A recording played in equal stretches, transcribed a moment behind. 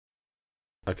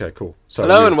Okay, cool. So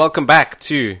Hello and welcome back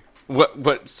to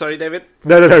what? Sorry, David.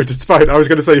 No, it's fine. I was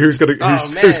going to say who's going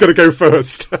to go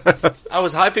first. I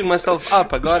was hyping myself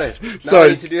up. I got it. Now Sorry.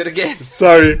 I need to do it again.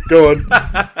 Sorry, go on.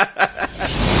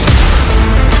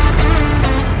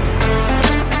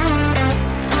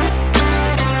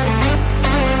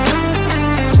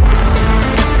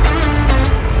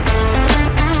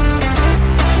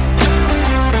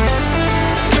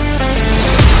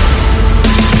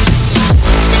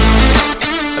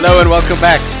 Hello and welcome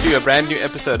back to a brand new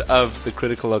episode of the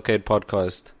Critical Arcade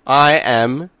Podcast. I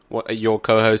am your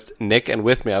co-host Nick, and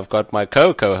with me I've got my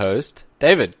co-host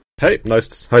David. Hey,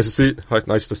 nice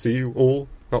to see you all.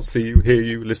 Not see you, hear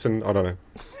you, listen. I don't know.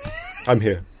 I'm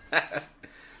here.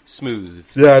 Smooth.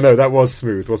 Yeah, I know that was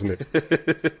smooth, wasn't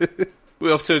it?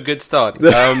 We're off to a good start.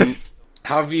 How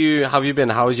have you been?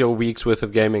 How was your week's worth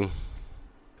of gaming?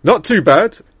 Not too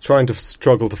bad. Trying to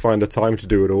struggle to find the time to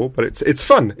do it all, but it's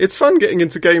fun. It's fun getting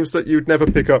into games that you'd never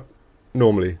pick up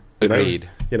normally. Agreed.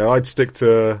 You know, I'd stick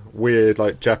to weird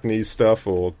like Japanese stuff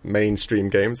or mainstream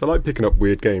games. I like picking up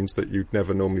weird games that you'd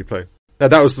never normally play. Now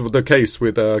that was the case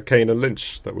with Kane and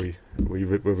Lynch that we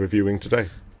were reviewing today.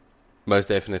 Most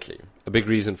definitely. A big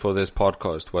reason for this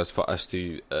podcast was for us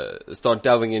to start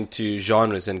delving into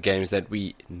genres and games that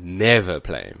we never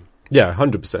play. Yeah,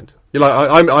 100%. You're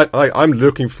like, I'm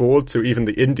looking forward to even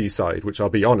the indie side, which I'll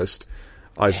be honest,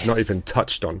 I've not even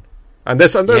touched on. And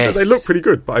they look pretty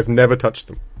good, but I've never touched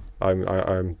them.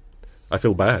 I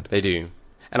feel bad. They do,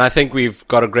 and I think we've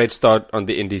got a great start on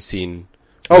the indie scene.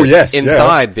 Oh yes,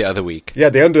 Inside the other week. Yeah,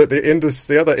 the other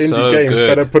indie games good.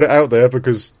 Better put it out there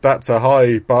because that's a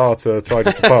high bar to try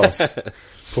to surpass.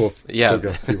 poor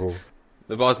people.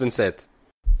 The bar's been set.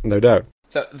 No doubt.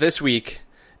 So this week,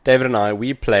 David and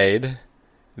we played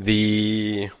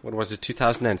the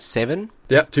 2007?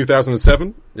 Yeah,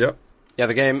 2007. Yeah. Yeah,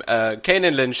 the game Kane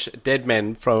and Lynch Dead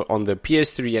Men on the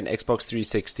PS3 and Xbox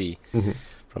 360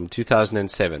 from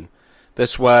 2007.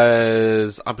 This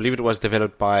was, I believe it was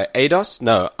developed by IO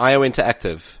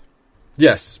Interactive.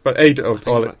 Yes, but Eidos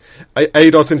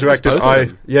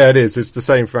Interactive. Yeah, it is. It's the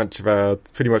same franchise,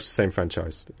 pretty much the same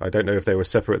franchise. I don't know if they were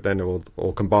separate then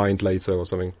or combined later or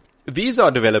something. These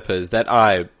are developers that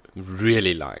I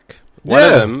really like. One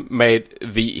of them made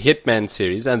the Hitman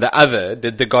series, and the other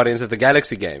did the Guardians of the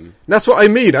Galaxy game. That's what I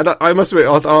mean, and I must admit,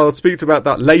 I'll speak about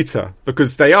that later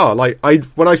because they are like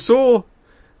when I saw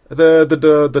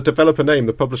the developer name,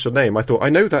 the publisher name, I thought I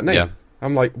know that name. Yeah.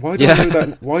 I'm like, why do I know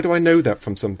that? Why do I know that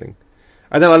from something?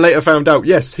 And then I later found out,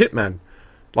 yes, Hitman,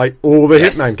 like all the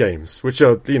Hitman games, which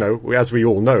are as we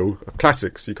all know,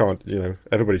 classics. You can't,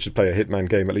 everybody should play a Hitman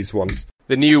game at least once.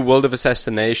 The new World of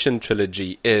Assassination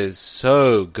trilogy is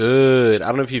so good. I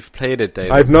don't know if you've played it,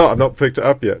 David. I've not picked it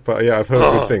up yet, but yeah, I've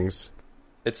heard good things.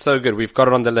 It's so good. We've got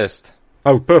it on the list.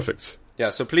 Oh, perfect.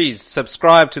 Yeah, so please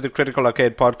subscribe to the Critical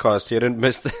Arcade Podcast so you don't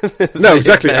miss the No,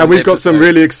 exactly. And we've got some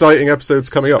really exciting episodes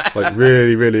coming up. Like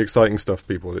really, really exciting stuff,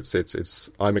 people.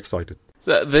 I'm excited.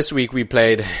 So this week we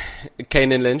played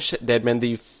Kane and Lynch Dead Men,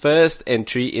 the first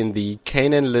entry in the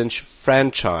Kane and Lynch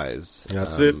franchise.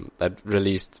 That's it. That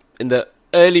released in the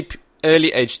early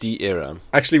HD era.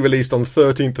 Actually released on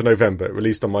 13th of November. It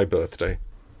released on my birthday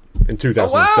in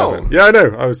 2007. Oh, wow. Yeah, I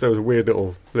know. There was a weird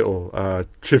little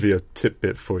trivia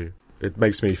tidbit for you. It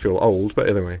makes me feel old, but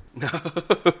anyway.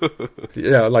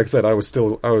 Yeah, like I said, I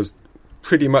was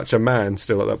pretty much a man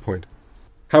still at that point.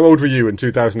 How old were you in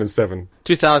 2007?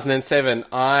 2007,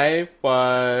 I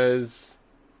was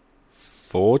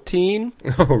 14.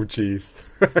 Oh, jeez.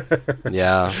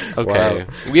 Yeah, okay.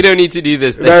 Wow. We don't need to do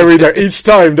this. No, we don't. Each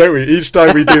time, don't we? Each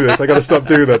time we do this, I gotta stop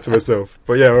doing that to myself.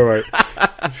 But yeah, alright.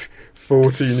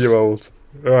 14-year-old.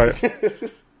 Alright.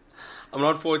 I'm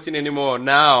not 14 anymore.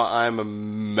 Now I'm a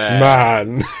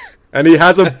man. And he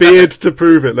has a beard to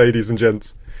prove it, ladies and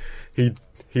gents.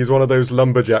 He's one of those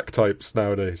lumberjack types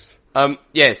nowadays.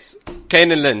 Yes,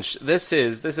 Kane and Lynch. This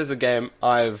is a game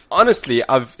I've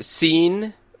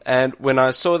seen, and when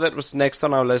I saw that was next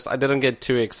on our list, I didn't get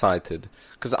too excited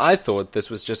because I thought this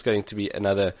was just going to be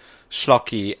another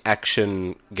schlocky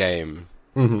action game.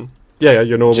 Mm-hmm. Yeah,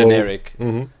 your normal generic,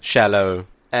 shallow.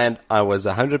 And I was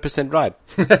 100% right.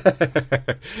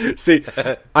 See,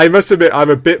 I must admit I'm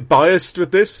a bit biased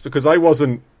with this because I was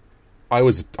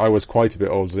quite a bit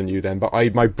older than you then, but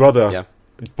my brother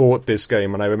bought this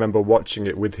game and I remember watching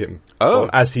it with him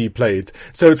as he played.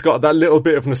 So it's got that little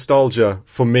bit of nostalgia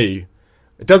for me.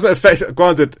 It doesn't affect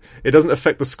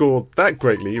the score that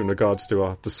greatly in regards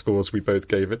to the scores we both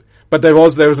gave it. But there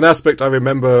was an aspect I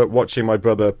remember watching my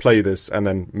brother play this and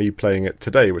then me playing it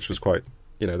today, which was quite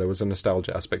there was a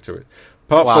nostalgia aspect to it.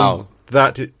 Apart from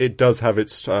that, it does have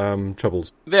its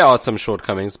troubles. There are some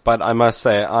shortcomings, but I must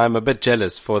say I'm a bit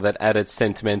jealous for that added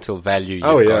sentimental value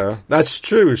you've got. That's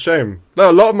true. Shame.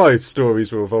 No, a lot of my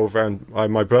stories will revolve around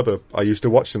my brother. I used to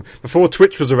watch them. Before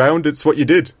Twitch was around, it's what you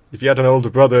did. If you had an older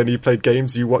brother and he played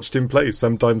games, you watched him play,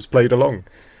 sometimes played along.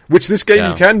 Which this game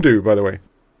you can do, by the way.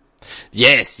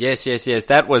 Yes.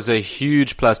 That was a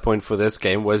huge plus point for this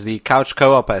game, was the couch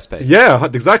co-op aspect. Yeah,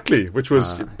 exactly. Which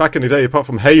was, back in the day, apart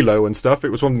from Halo and stuff, it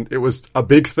was a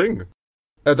big thing.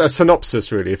 A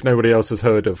synopsis, really, if nobody else has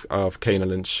heard of Kane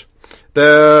and Lynch.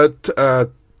 They're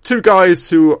two guys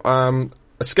who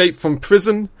escape from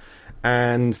prison,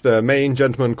 and the main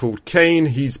gentleman called Kane,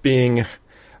 he's being...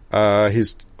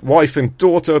 his wife and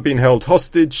daughter are being held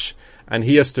hostage, and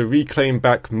he has to reclaim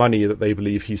back money that they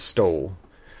believe he stole.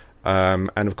 And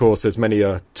of course there's many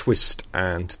a twist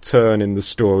and turn in the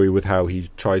story with how he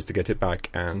tries to get it back,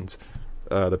 and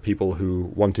the people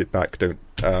who want it back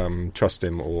don't trust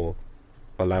him or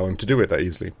allow him to do it that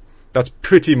easily. That's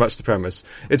pretty much the premise.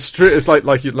 It's true. It's like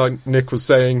Nick was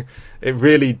saying, it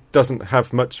really doesn't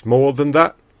have much more than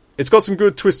that. It's got some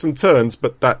good twists and turns,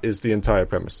 but that is the entire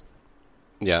premise.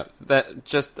 Yeah, that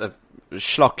just a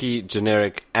schlocky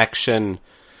generic action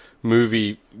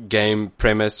movie game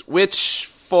premise, which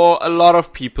for a lot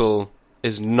of people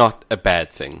is not a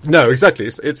bad thing. No, exactly.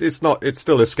 It's not. It's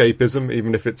still escapism,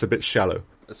 even if it's a bit shallow.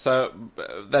 So,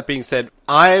 that being said,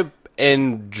 I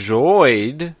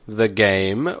enjoyed the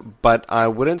game, but I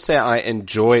wouldn't say I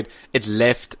enjoyed it.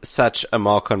 Left such a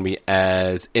mark on me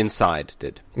as Inside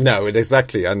did. No,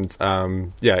 exactly, and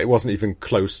it wasn't even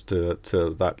close to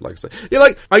that. Like I say,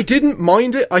 I didn't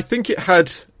mind it. I think it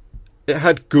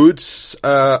had good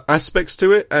aspects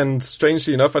to it, and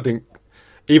strangely enough, I think,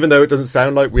 even though it doesn't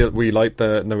sound like we like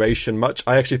the narration much,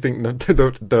 I actually think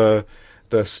the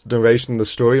narration, the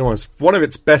story was one of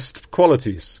its best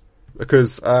qualities.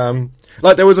 Because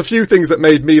there was a few things that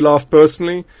made me laugh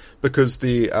personally, because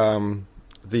the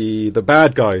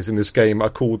bad guys in this game are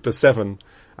called the Seven,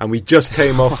 and we just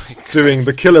came off doing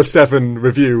the Killer 7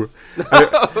 review,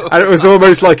 and it was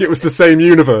almost like it was the same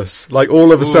universe. Like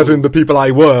all of a sudden, the people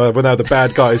I were now the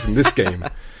bad guys in this game.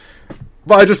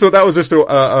 But I just thought that was just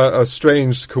a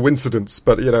strange coincidence.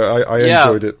 But I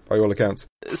enjoyed it by all accounts.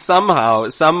 Somehow,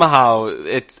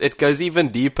 it goes even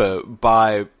deeper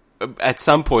by. At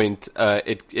some point,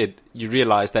 you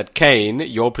realize that Kane,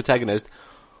 your protagonist,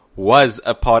 was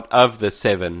a part of the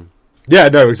Seven. Yeah,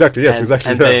 no, exactly. Yes,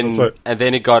 exactly. That's right. And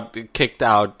then he got kicked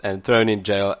out and thrown in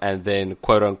jail, and then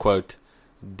quote unquote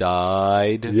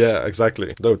died. Yeah,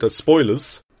 exactly. No, that's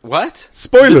spoilers. What?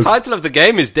 Spoilers. The title of the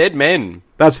game is Dead Men.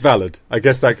 That's valid. I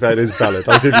guess that is valid.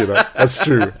 I'll give you that. That's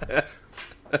true.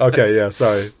 Okay, yeah.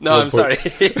 Sorry. No, I'm sorry.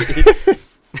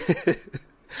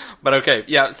 But okay,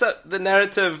 yeah, so the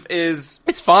narrative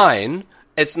it's fine.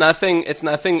 It's nothing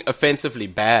offensively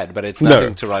bad, but it's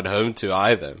nothing to write home to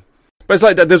either. But it's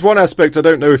like, there's one aspect, I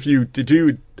don't know if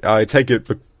I take it,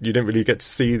 but you didn't really get to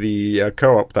see the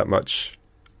co-op that much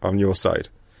on your side.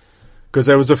 Because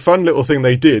there was a fun little thing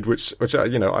they did, which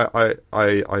I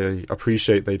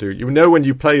appreciate they do. When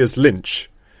you play as Lynch,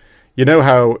 you know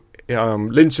how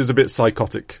Lynch is a bit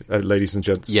psychotic, ladies and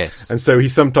gents. Yes. And so he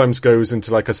sometimes goes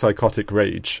into like a psychotic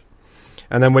rage.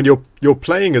 And then when you're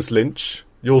playing as Lynch,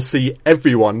 you'll see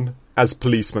everyone as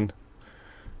policemen.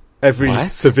 Every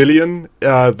civilian,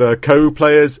 the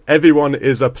co-players, everyone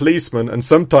is a policeman, and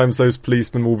sometimes those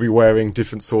policemen will be wearing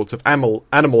different sorts of animal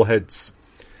heads.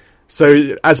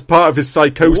 So, as part of his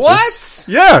psychosis... What?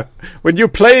 Yeah! When you're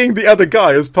playing the other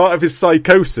guy as part of his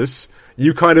psychosis,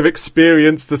 you kind of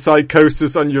experience the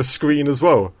psychosis on your screen as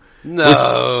well.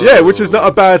 No! Which is not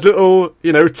a bad little,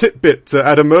 tidbit to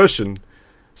add immersion.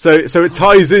 So it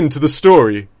ties into the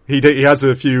story. He has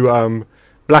a few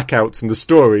blackouts in the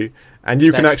story, and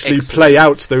you can actually play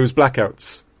out those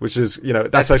blackouts, which is,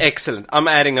 that's excellent. I'm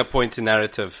adding a point to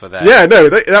narrative for that. Yeah, no,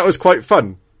 that was quite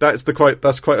fun. That's quite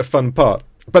a fun part.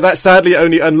 But that sadly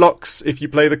only unlocks if you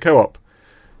play the co-op.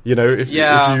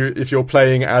 If you're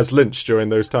playing as Lynch during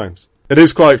those times. It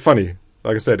is quite funny.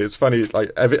 Like I said, it's funny.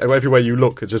 Like everywhere you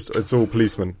look, it's all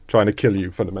policemen trying to kill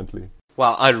you fundamentally.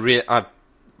 Well,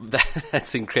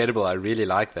 that's incredible. I really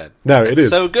like that. No, it is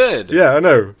so good. Yeah, I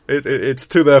know. It's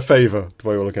to their favour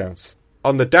by all accounts.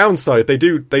 On the downside, they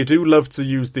do love to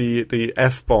use the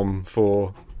F-bomb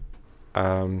for.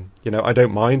 I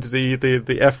don't mind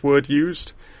the F word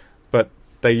used, but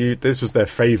this was their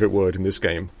favourite word in this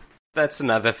game. That's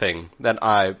another thing that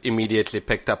I immediately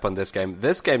picked up on this game.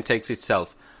 This game takes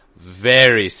itself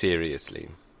very seriously.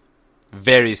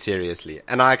 Very seriously.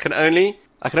 And I can only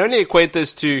equate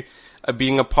this to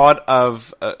being a part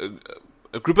of a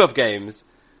group of games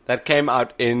that came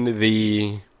out in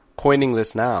the, coining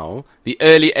this now, the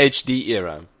early HD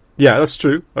era. Yeah, that's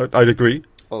true. I'd agree.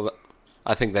 Well,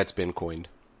 I think that's been coined.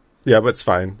 Yeah, but it's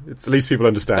fine. At least people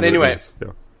understand. But anyway,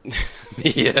 yeah.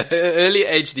 The early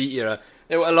HD era,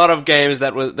 there were a lot of games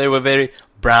that were very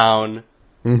brown.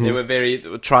 Mm-hmm. They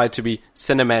were tried to be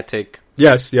cinematic.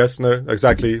 Yes, no,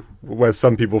 exactly. Where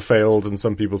some people failed and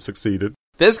some people succeeded.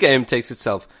 This game takes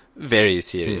itself very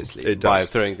seriously it does. By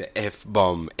throwing the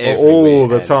F-bomb all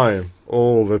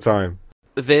the time.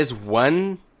 There's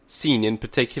one scene in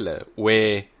particular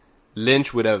where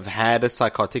Lynch would have had a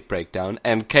psychotic breakdown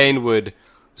and Kane would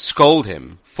scold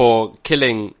him for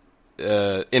killing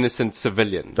innocent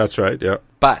civilians. That's right, yeah.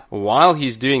 But while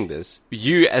he's doing this,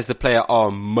 you as the player are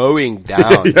mowing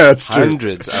down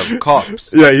hundreds of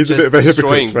cops. Yeah, he's a bit of a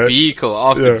hypocrite, destroying vehicle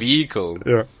after vehicle.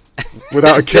 Yeah.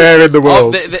 Without a care in the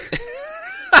world.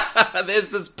 There's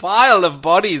this pile of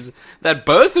bodies that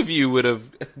both of you would have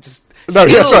just No,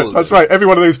 killed. that's right. Every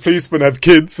one of those policemen have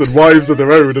kids and wives of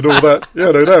their own and all that.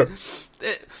 Yeah, no.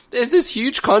 There's this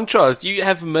huge contrast. You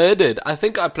have murdered. I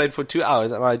think I played for 2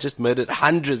 hours and I just murdered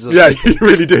hundreds of people. Yeah, you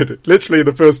really did. Literally in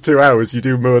the first 2 hours, you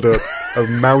do murder a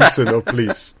mountain of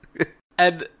police.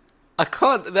 And I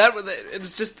can't. It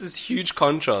was just this huge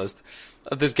contrast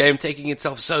of this game taking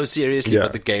itself so seriously,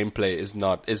 but the gameplay is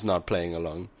not playing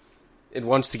along. It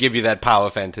wants to give you that power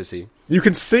fantasy. You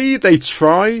can see they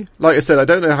try. Like I said, I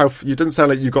don't know how... You didn't sound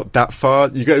like you got that far.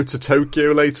 You go to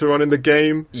Tokyo later on in the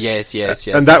game. Yes.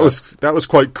 And that was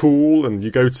quite cool. And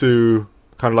you go to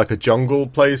kind of like a jungle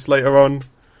place later on.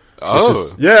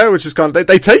 Oh. Which is kind of...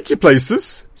 They take you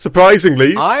places,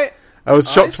 surprisingly. I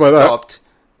was shocked by that.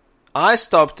 I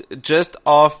stopped just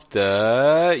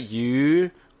after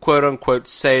you, quote-unquote,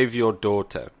 save your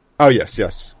daughter. Oh,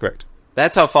 yes, correct.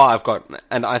 That's how far I've gotten,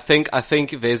 and I think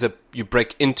you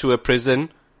break into a prison.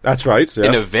 That's right, yeah.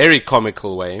 In a very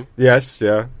comical way. Yes,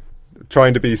 yeah.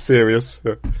 Trying to be serious.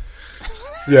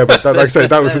 Yeah, but like I say,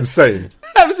 that was insane.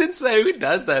 That was insane. Who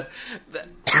does that?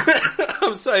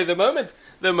 I'm sorry. The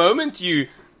moment you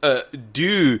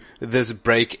do this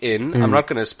break-in, I'm not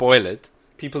going to spoil it.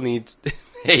 People need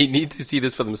to see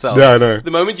this for themselves. Yeah, I know. The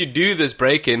moment you do this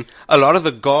break-in, a lot of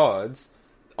the guards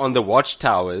on the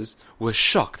watchtowers were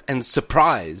shocked and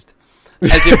surprised,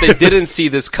 as if they didn't see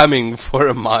this coming for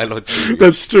a mile or two.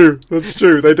 That's true.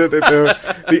 They did.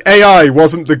 The AI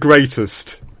wasn't the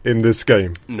greatest in this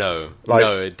game. No,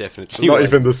 it definitely not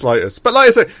wasn't. Even the slightest. But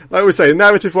like I always say,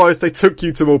 narrative-wise, they took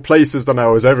you to more places than I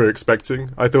was ever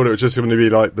expecting. I thought it was just going to be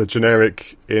like the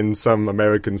generic in some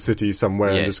American city somewhere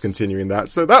and just continuing that.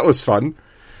 So that was fun,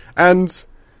 and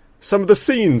some of the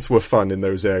scenes were fun in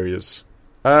those areas.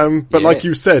 But like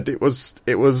you said, it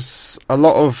was a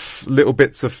lot of little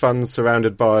bits of fun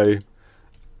surrounded by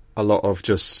a lot of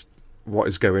just what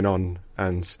is going on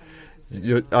and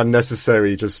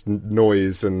unnecessary just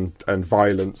noise and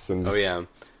violence and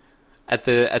at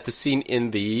the scene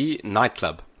in the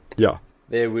nightclub. Yeah.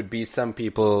 There would be some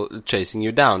people chasing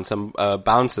you down, some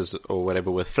bouncers or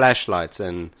whatever with flashlights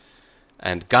and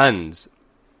guns.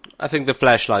 I think the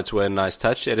flashlights were a nice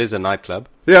touch. It is a nightclub.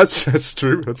 Yeah, that's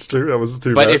true. That wasn't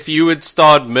too bad. But if you would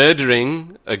start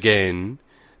murdering again,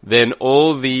 then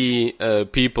all the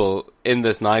people in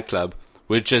this nightclub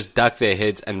would just duck their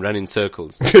heads and run in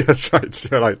circles. That's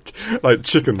right. Yeah, like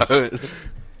chickens.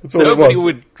 That's all Nobody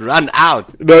would run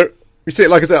out. No. You see,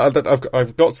 like I said,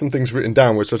 I've got some things written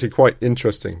down which are actually quite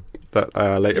interesting that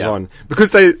later on. Because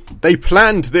they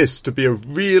planned this to be a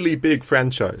really big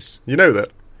franchise. You know that?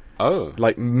 Oh.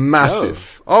 Like,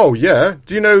 massive. Oh, yeah.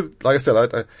 Do you know, like I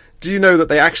said, do you know that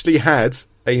they actually had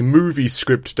a movie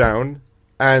script down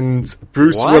and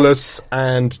Bruce Willis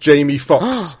and Jamie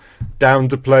Foxx down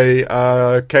to play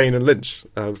Kane and Lynch?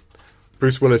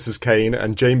 Bruce Willis as Kane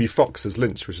and Jamie Foxx as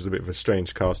Lynch, which is a bit of a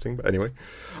strange casting, but anyway.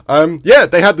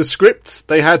 They had the script.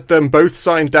 They had them both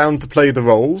signed down to play the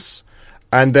roles.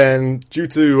 And then, due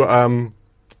to,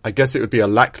 I guess it would be a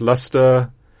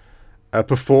lackluster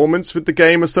performance with the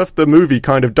game and stuff, the movie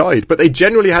kind of died. But they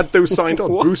generally had those signed on.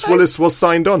 Bruce Willis was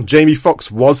signed on. Jamie Foxx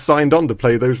was signed on to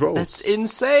play those roles. That's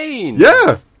insane.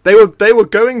 Yeah. They were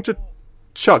going to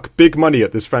chuck big money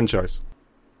at this franchise.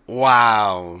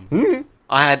 Wow. Mm.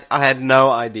 I had no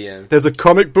idea. There's a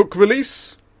comic book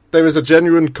release. There is a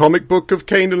genuine comic book of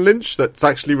Kane and Lynch that's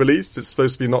actually released. It's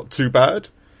supposed to be not too bad.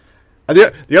 And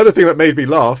the other thing that made me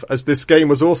laugh, as this game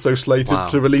was also slated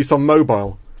to release on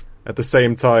mobile at the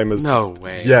same time as... No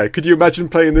way. Yeah, could you imagine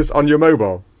playing this on your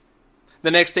mobile? The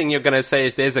next thing you're going to say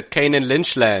is there's a Kane and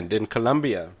Lynch land in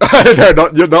Colombia. No,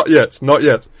 not yet.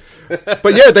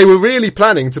 But yeah, they were really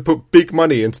planning to put big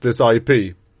money into this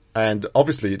IP, and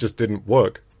obviously it just didn't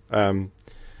work.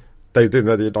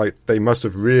 They must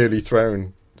have really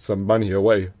thrown some money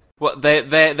away. Well,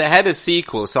 they had a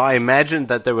sequel, so I imagined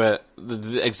that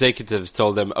the executives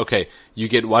told them, okay, you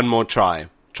get one more try.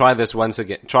 Try this once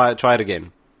again. Try it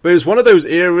again. But it was one of those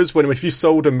eras when if you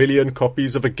sold 1 million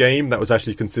copies of a game, that was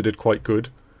actually considered quite good.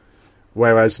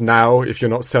 Whereas now, if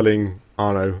you're not selling,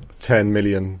 I don't know, 10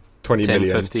 million, 20 10,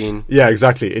 million. 15. Yeah,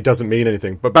 exactly. It doesn't mean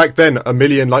anything. But back then, 1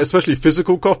 million, like especially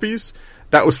physical copies,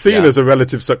 that was seen as a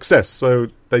relative success. So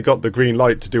they got the green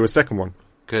light to do a second one.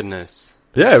 Goodness.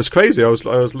 Yeah, it was crazy. I was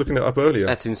looking it up earlier.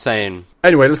 That's insane.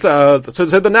 Anyway, let's, so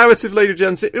the narrative, ladies and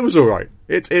gents, it was all right.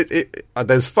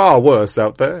 There's far worse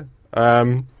out there.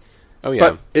 Oh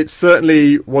yeah, but it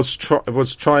certainly was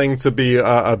trying to be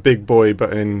a big boy,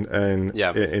 but in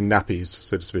nappies,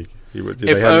 so to speak.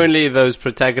 If only those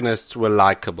protagonists were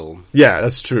likable. Yeah,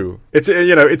 that's true.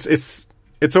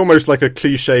 It's almost like a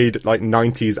cliched like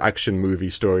 90s action movie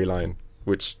storyline,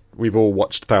 which we've all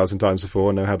watched 1,000 times before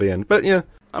and know how they end. But yeah.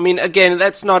 I mean, again,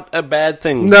 that's not a bad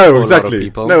thing. No, for exactly. A lot of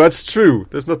people. No, that's true.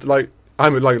 There's nothing like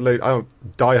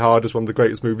Die Hard is one of the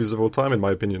greatest movies of all time, in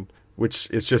my opinion.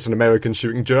 Which is just an American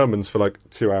shooting Germans for like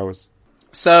 2 hours.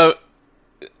 So,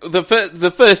 the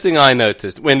first thing I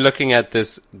noticed when looking at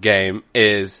this game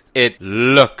is it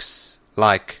looks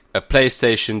like a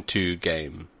PlayStation 2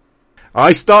 game.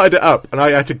 I started it up, and I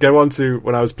had to go onto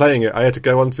when I was playing it. I had to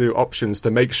go onto options to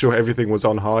make sure everything was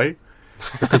on high.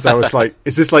 Because I was like,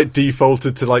 is this like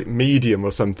defaulted to like medium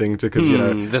or something? Because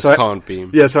this can't be.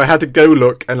 Yeah, so I had to go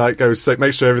look and like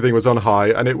make sure everything was on high,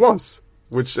 and it was.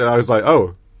 Which I was like,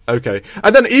 oh, okay.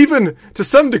 And then even to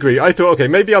some degree, I thought, okay,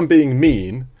 maybe I'm being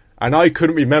mean, and I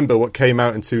couldn't remember what came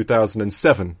out in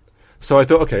 2007. So I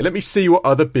thought, okay, let me see what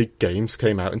other big games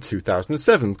came out in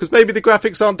 2007, because maybe the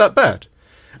graphics aren't that bad.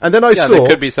 And then I saw there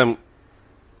could be some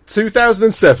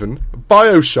 2007,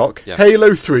 BioShock,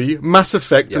 Halo 3, Mass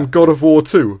Effect, and God of War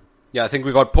 2. Yeah, I think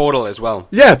we got Portal as well.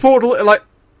 Yeah, Portal,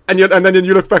 and then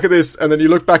you look back at this, and then you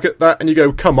look back at that, and you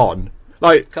go, come on.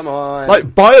 Come on. Like,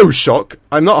 BioShock,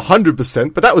 I'm not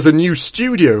 100%, but that was a new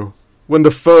studio when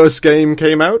the first game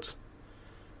came out.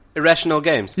 Irrational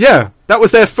Games. Yeah, that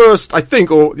was their first, I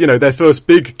think, or, their first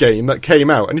big game that came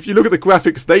out. And if you look at the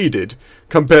graphics they did,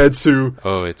 compared to,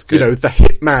 it's good. The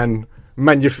Hitman...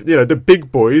 the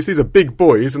big boys, these are big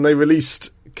boys, and they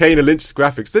released Kane and Lynch's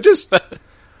graphics.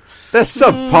 They're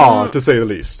subpar, to say the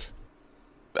least.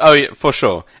 Oh, yeah, for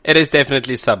sure. It is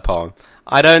definitely subpar.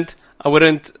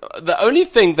 The only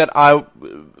thing that I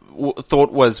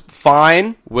thought was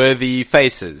fine were the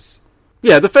faces.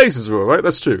 Yeah, the faces were alright,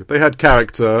 that's true. They had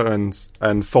character and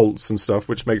faults and stuff,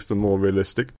 which makes them more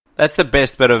realistic. That's the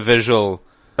best bit of visual.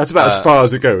 That's about as far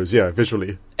as it goes, yeah,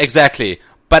 visually. Exactly.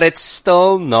 But it's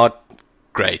still not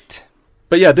great.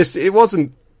 But yeah, it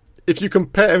wasn't... If you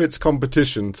compare its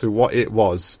competition to what it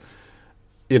was,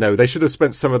 they should have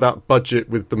spent some of that budget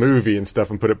with the movie and stuff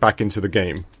and put it back into the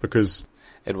game, because...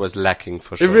 It was lacking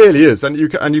for sure. It really is, and you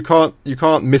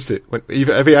can't miss it.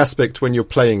 Every aspect when you're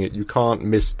playing it, you can't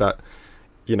miss that,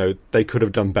 they could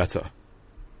have done better.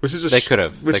 Which is they could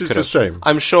have. Which is a shame.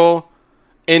 I'm sure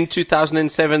in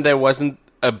 2007 there wasn't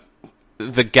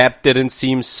the gap didn't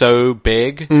seem so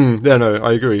big. Yeah, no,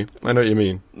 I agree. I know what you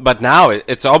mean. But now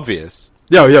it's obvious.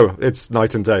 Yeah, it's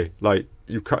night and day. Like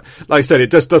you can't, like I said,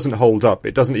 it just doesn't hold up.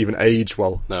 It doesn't even age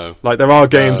well. No, like there are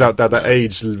games out there that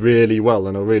age really well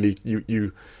and are really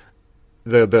the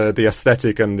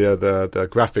aesthetic and the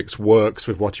graphics works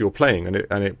with what you're playing,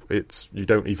 and it's you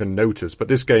don't even notice. But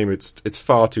this game, it's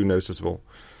far too noticeable.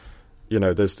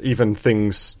 There's even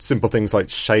simple things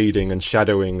like shading and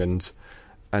shadowing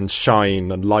and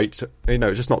shine and light,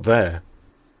 it's just not there.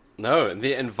 No,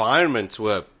 the environments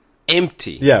were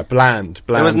empty. Yeah, bland.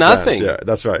 There was nothing. Yeah,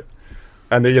 that's right.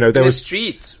 And there was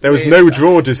street. There was no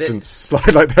draw distance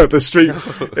like the street. No.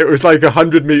 It was like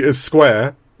 100 meters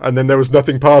square, and then there was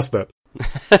nothing past that.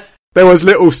 There was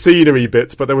little scenery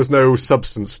bits, but there was no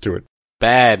substance to it.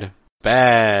 Bad.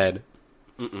 I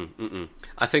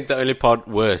think the only part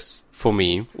worse for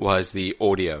me was the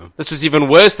audio. This was even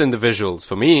worse than the visuals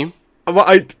for me.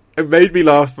 What it made me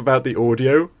laugh about the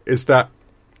audio is that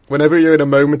whenever you're in a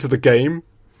moment of the game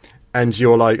and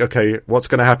you're like, okay, what's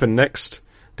going to happen next?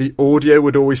 The audio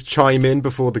would always chime in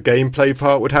before the gameplay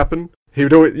part would happen.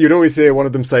 You'd always hear one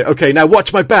of them say, okay, now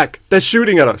watch my back. They're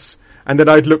shooting at us. And then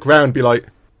I'd look round and be like,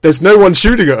 there's no one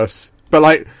shooting at us.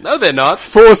 But no, they're not.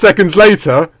 4 seconds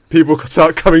later, people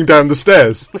start coming down the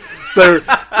stairs. So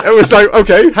it was like,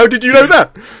 okay, how did you know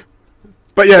that?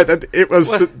 But yeah, it was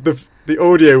the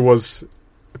audio was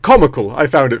comical. I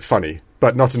found it funny,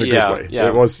 but not in a good way. Yeah.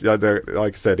 It was,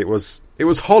 like I said, it was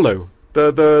hollow.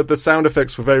 The sound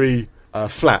effects were very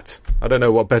flat. I don't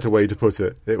know what better way to put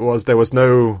it. There was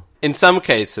no in some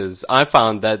cases, I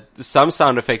found that some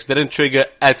sound effects didn't trigger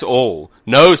at all.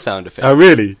 No sound effects. Oh,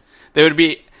 really? They would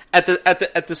be at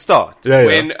the start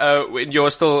when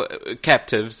you're still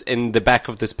captives in the back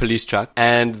of this police truck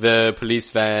and the police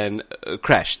van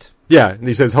crashed. Yeah, and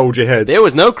he says, "Hold your head." There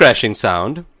was no crashing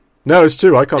sound. No, it's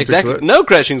true. I can't Exactly. picture it. No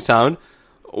crashing sound.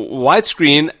 White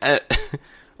screen.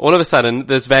 All of a sudden,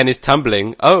 this van is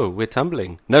tumbling. Oh, we're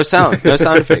tumbling. No sound. No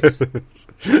sound effects.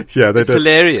 Yeah, it's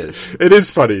hilarious. It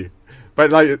is funny, but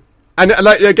like, and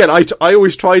like again, I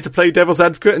always try to play devil's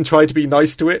advocate and try to be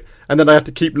nice to it, and then I have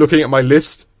to keep looking at my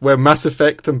list where Mass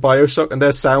Effect and BioShock and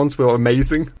their sounds were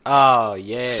amazing. Oh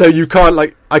yeah. So you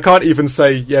can't I can't even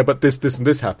say yeah, but this and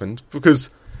this happened because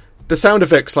the sound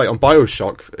effects like on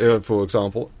BioShock, for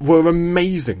example, were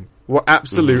amazing. Were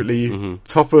absolutely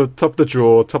top of the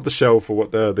drawer, top of the shelf, or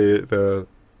what the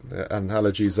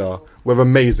analogies are. Were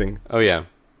amazing. Oh yeah,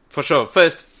 for sure.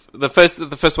 The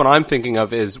first one I'm thinking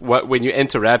of is when you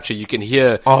enter Rapture, you can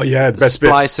hear the best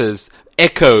splices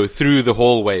echo through the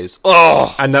hallways.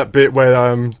 Oh, and that bit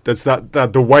where there's that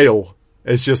the whale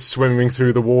is just swimming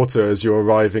through the water as you're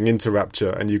arriving into Rapture,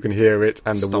 and you can hear it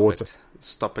and the water.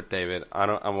 Stop it, David.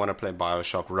 I want to play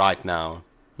BioShock right now.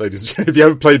 Ladies, if you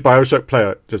haven't played BioShock, play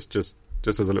it. Just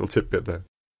as a little tidbit there.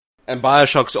 And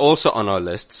BioShock's also on our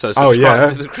list, so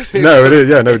subscribe to the No, it is,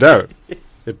 yeah, no doubt.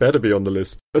 It better be on the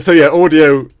list. So yeah,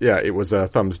 audio, yeah, it was a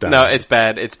thumbs down. No, it's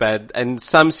bad, And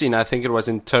some scene, I think it was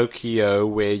in Tokyo,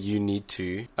 where you need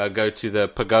to go to the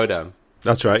pagoda.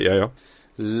 That's right, yeah.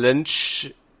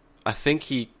 Lynch, I think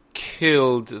he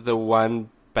killed the one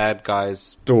bad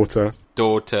guy's daughter.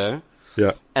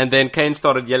 Yeah. And then Kane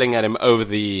started yelling at him over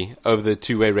the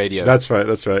two-way radio. That's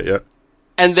right, yeah.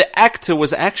 And the actor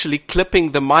was actually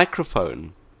clipping the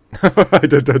microphone. I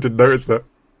didn't notice that.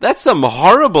 That's some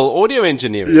horrible audio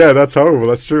engineering. Yeah, that's horrible.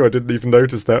 That's true. I didn't even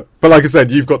notice that. But like I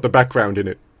said, you've got the background in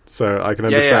it, so I can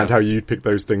understand how you'd pick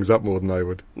those things up more than I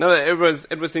would. No, it was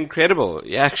incredible.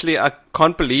 Actually, I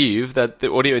can't believe that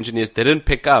the audio engineers didn't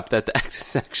pick up that the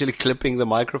actor's actually clipping the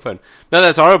microphone. No,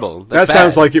 that's horrible. That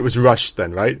sounds like it was rushed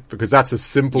then, right? Because that's a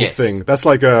simple thing. That's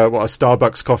like a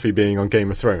Starbucks coffee being on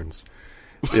Game of Thrones.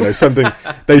 You know, something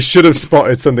they should have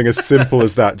spotted something as simple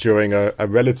as that during a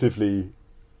relatively,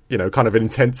 kind of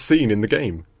intense scene in the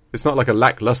game. It's not like a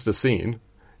lackluster scene.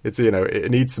 It's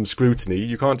it needs some scrutiny.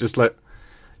 You can't just let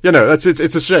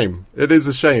it's a shame. It is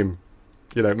a shame.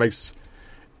 It makes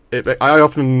it. I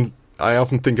often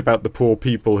think about the poor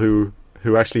people who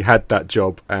actually had that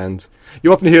job, and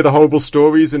you often hear the horrible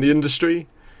stories in the industry,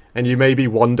 and you maybe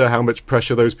wonder how much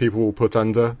pressure those people will put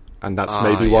under. And that's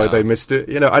maybe why they missed it.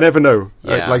 I never know.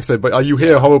 Yeah. Like I said, but you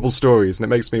hear horrible stories, and it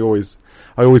makes me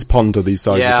I always ponder these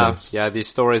sides of things. Yeah, these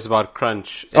stories about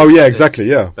crunch.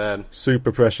 Exactly, it's bad.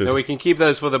 Super pressured. No, we can keep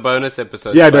those for the bonus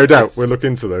episodes. Yeah, no doubt. We'll look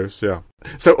into those, yeah.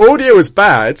 So audio is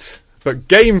bad, but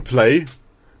gameplay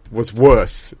was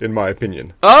worse, in my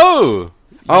opinion. You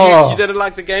didn't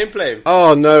like the gameplay?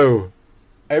 Oh, no.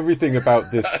 Everything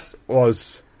about this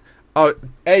was...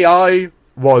 AI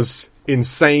was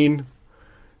insane.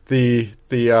 It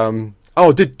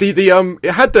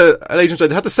had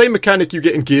the same mechanic you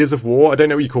get in Gears of War. I don't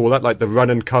know what you call that, like the run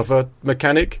and cover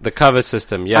mechanic. The cover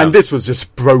system, yeah. And this was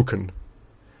just broken.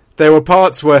 There were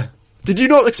parts where... Did you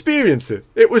not experience it?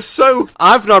 It was so...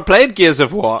 I've not played Gears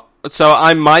of War, so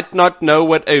I might not know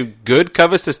what a good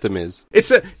cover system is.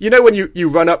 It's when you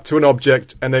run up to an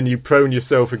object and then you prone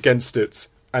yourself against it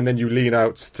and then you lean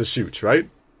out to shoot, right?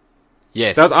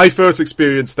 Yes. I first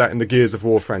experienced that in the Gears of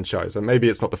War franchise, and maybe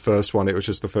it's not the first one, it was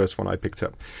just the first one I picked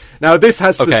up. Now, this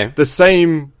has the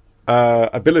same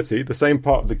ability, the same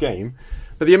part of the game,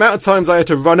 but the amount of times I had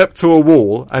to run up to a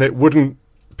wall and it wouldn't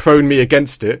prone me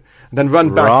against it, and then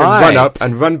run back and run up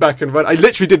and run back and run. I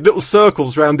literally did little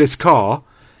circles around this car,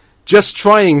 just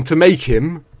trying to make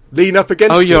him lean up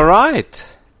against it. Oh, you're right.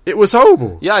 It was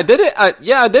horrible. Yeah, I did it. I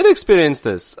did experience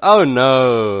this. Oh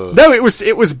no. No, it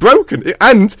was broken.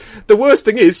 And the worst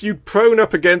thing is, you prone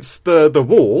up against the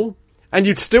wall, and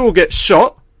you'd still get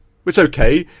shot. Which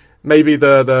maybe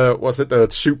the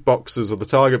shoot boxes or the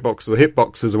target boxes or hit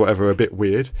boxes or whatever are a bit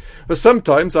weird. But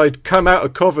sometimes I'd come out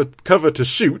of cover to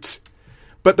shoot,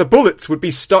 but the bullets would be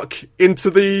stuck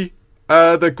into the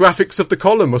graphics of the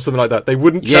column or something like that. They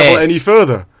wouldn't travel any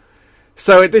further.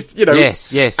 So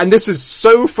yes. And this is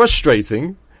so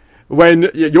frustrating when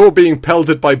you're being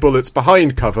pelted by bullets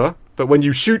behind cover, but when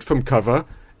you shoot from cover,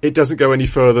 it doesn't go any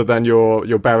further than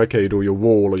your barricade or your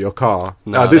wall or your car.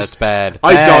 No, that's bad.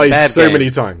 I died so many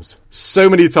times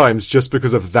just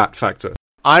because of that factor.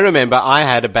 I remember I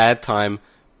had a bad time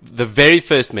the very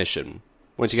first mission.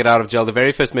 Once you get out of jail, the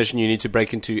very first mission, you need to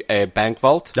break into a bank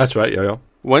vault. That's right, yeah.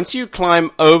 once you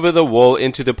climb over the wall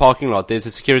into the parking lot, there's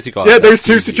a security guard. Yeah, those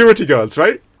two security guards,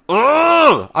 right?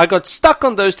 Oh, I got stuck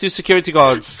on those two security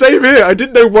guards. Same here. I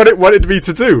didn't know what it wanted me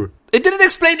to do. It didn't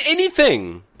explain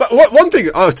anything. But one thing,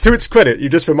 to its credit, you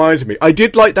just reminded me. I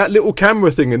did like that little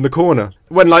camera thing in the corner.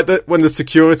 When the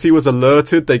security was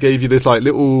alerted, they gave you this like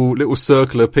little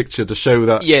circular picture to show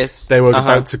that they were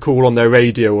about to call on their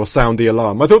radio or sound the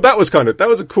alarm. I thought that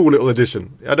was a cool little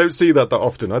addition. I don't see that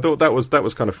often. I thought that was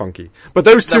kind of funky. But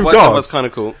those two guards, that was kind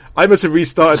of cool. I must have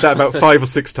restarted that about 5 or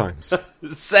 6 times.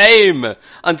 Same,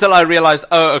 until I realized,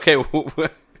 oh, okay.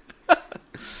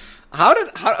 How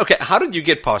did you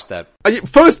get past that?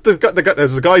 First,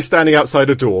 there's a guy standing outside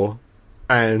a door,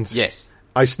 and yes,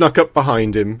 I snuck up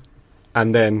behind him,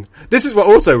 and then this is what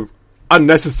also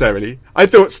unnecessarily I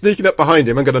thought sneaking up behind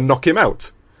him I'm going to knock him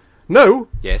out. No,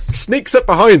 yes, sneaks up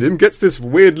behind him, gets this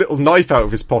weird little knife out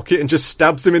of his pocket, and just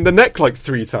stabs him in the neck like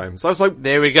 3 times. I was like,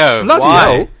 there we go. Bloody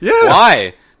hell! Yeah,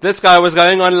 why? This guy was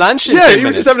going on lunch. In 10 he minutes.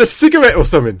 was just having a cigarette or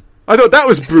something. I thought that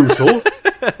was brutal.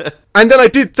 And then I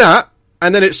did that.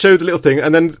 And then it showed the little thing,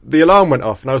 and then the alarm went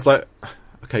off, and I was like,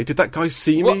 okay, did that guy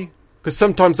see me? Because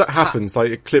sometimes that happens, like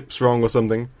it clips wrong or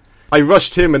something. I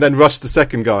rushed him and then rushed the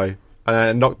second guy,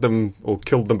 and knocked them, or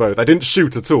killed them both. I didn't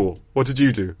shoot at all. What did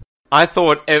you do? I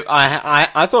thought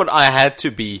I had to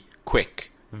be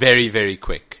quick. Very, very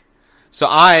quick. So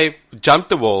I jumped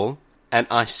the wall, and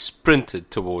I sprinted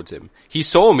towards him. He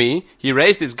saw me, he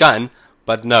raised his gun,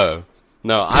 but no,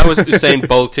 I was Usain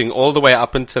bolting all the way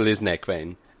up until his neck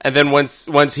vein. And then once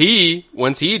he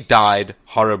died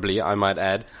horribly, I might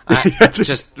add, I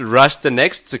just rushed the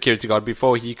next security guard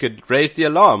before he could raise the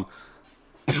alarm.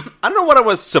 I don't know what I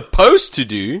was supposed to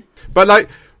do. But like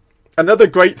another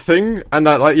great thing, and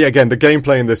that again, the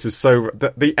gameplay in this is so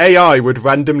the AI would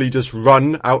randomly just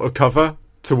run out of cover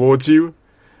towards you,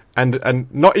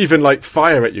 and not even like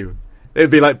fire at you.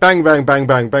 It'd be like bang, bang, bang,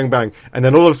 bang, bang, bang, and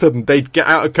then all of a sudden they'd get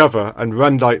out of cover and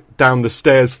run like down the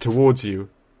stairs towards you,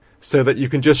 so that you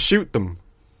can just shoot them.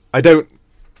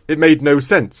 It made no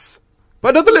sense.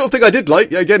 But another little thing I did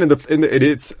like, again,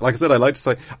 it's like I said, I like to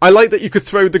say, I like that you could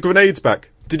throw the grenades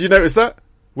back. Did you notice that?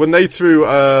 When they threw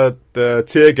the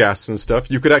tear gas and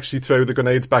stuff, you could actually throw the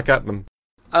grenades back at them.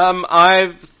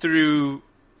 I threw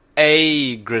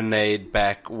a grenade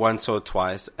back once or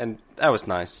twice, and that was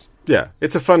nice. Yeah,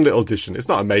 it's a fun little addition. It's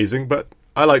not amazing, but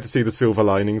I like to see the silver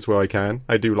linings where I can.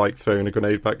 I do like throwing a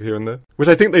grenade back here and there. Which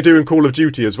I think they do in Call of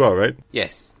Duty as well, right?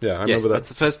 Yes. Yeah, I remember that. That's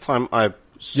the first time I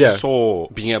saw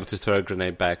being able to throw a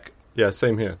grenade back. Yeah,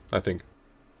 same here, I think.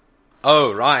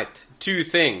 Oh, right. Two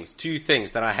things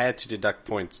that I had to deduct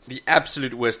points. The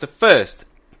absolute worst. The first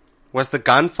was the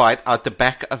gunfight out the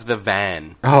back of the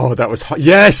van. Oh, that was hot.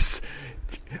 Yes!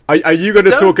 Are you going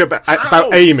to talk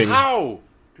about aiming? How?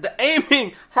 The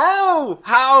aiming. How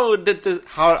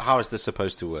is this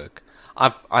supposed to work?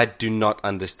 I do not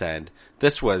understand.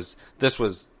 This was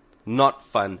not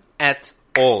fun at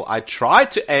all. I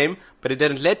tried to aim, but it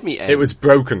didn't let me aim. It was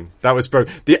broken. That was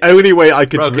broken. The only way I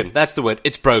could broken. That's the word.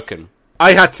 It's broken.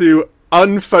 I had to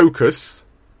unfocus.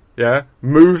 Yeah,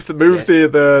 move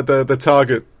the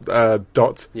target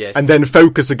dot, and then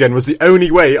focus again was the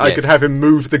only way I could have him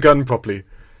move the gun properly.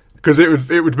 Because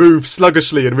it would move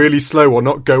sluggishly and really slow, or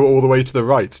not go all the way to the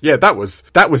right. Yeah, that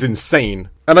was insane.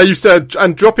 And I used to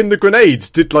dropping the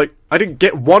grenades. I didn't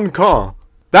get one car.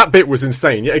 That bit was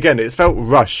insane. Yeah, again, it felt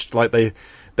rushed. Like they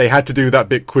had to do that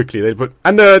bit quickly.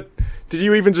 Did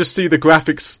you even just see the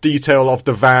graphics detail of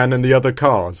the van and the other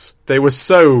cars? They were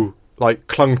so like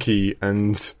clunky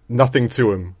and nothing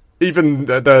to them. Even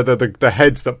the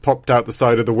heads that popped out the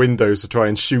side of the windows to try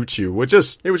and shoot you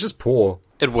it was just poor.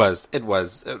 It was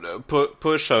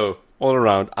poor show all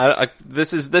around.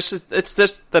 It's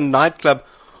just the nightclub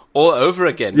all over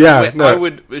again. Yeah, I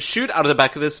would shoot out of the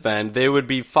back of this van. There would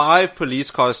be 5 police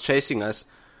cars chasing us,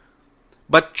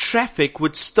 but traffic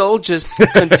would still just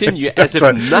continue as if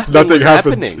nothing was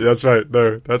happening. That's right.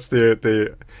 No, that's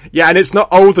the yeah, and it's not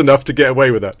old enough to get away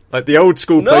with that. Like the old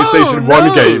school PlayStation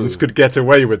 1 games could get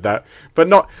away with that, but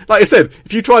not, like I said,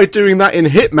 if you tried doing that in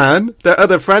Hitman, their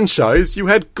other franchise, you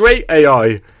had great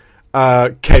AI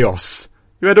chaos.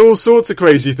 You had all sorts of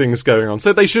crazy things going on,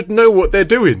 so they should know what they're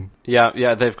doing.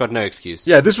 Yeah, they've got no excuse.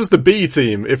 Yeah, this was the B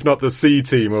team, if not the C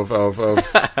team of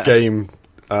game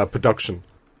production.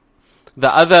 The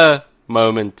other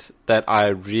moment that I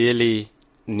really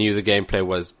knew the gameplay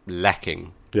was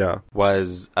lacking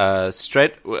was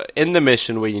straight in the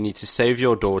mission where you need to save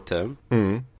your daughter.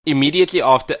 Immediately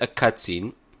after a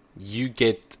cutscene, you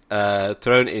get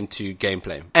thrown into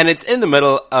gameplay. And it's in the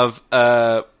middle of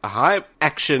a high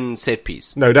action set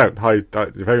piece. No doubt.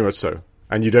 Very much so.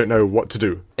 and you don't know what to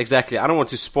do. Exactly. I don't want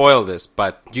to spoil this,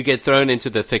 but you get thrown into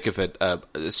the thick of it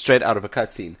straight out of a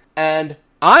cutscene. And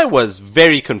I was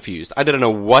very confused. I didn't know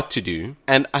what to do.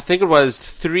 And I think it was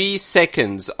 3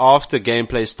 seconds after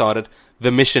gameplay started,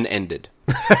 the mission ended.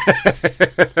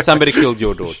 Somebody killed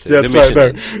your daughter. Yeah, that's right.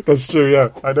 No, that's true, yeah.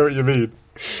 I know what you mean.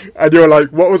 And you're like,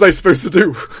 what was I supposed to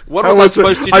do? What was I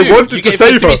supposed to do? I wanted you to gave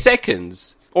save me 3 her.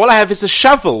 seconds. All I have is a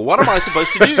shovel. What am I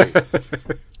supposed to do?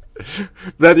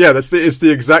 It's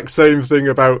the exact same thing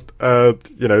about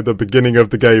the beginning of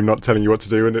the game not telling you what to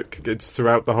do, and it's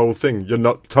throughout the whole thing. You're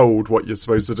not told what you're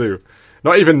supposed to do,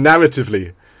 not even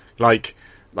narratively. Like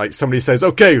somebody says,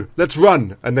 "Okay, let's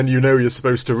run," and then you're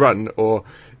supposed to run, or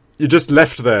you're just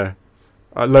left there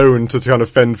alone to kind of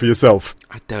fend for yourself.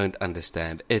 I don't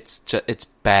understand. It's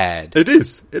bad. It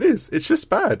is. It's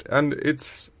just bad, and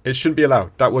it shouldn't be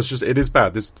allowed. It is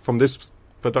bad. From this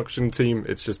production team,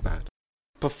 it's just bad.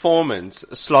 Performance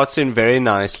slots in very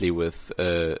nicely with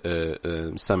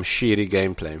some shitty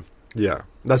gameplay. Yeah,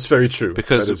 that's very true.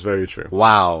 Because that is very true.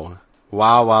 Wow.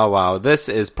 This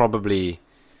is probably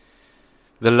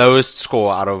the lowest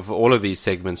score out of all of these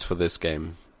segments for this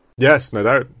game. Yes, no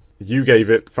doubt. You gave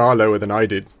it far lower than I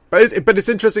did. But it's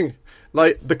interesting,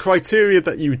 like the criteria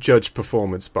that you judge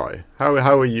performance by. How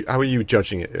are you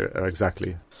judging it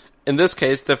exactly? In this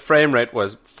case, the frame rate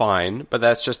was fine, but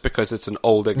that's just because it's an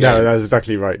older game. No, that's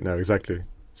exactly right. No, exactly.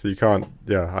 So you can't...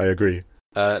 Yeah, I agree.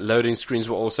 Loading screens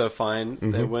were also fine.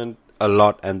 Mm-hmm. They weren't a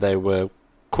lot, and they were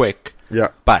quick. Yeah.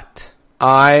 But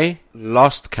I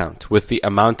lost count with the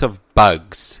amount of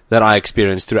bugs that I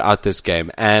experienced throughout this game,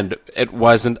 and it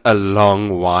wasn't a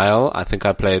long while. I think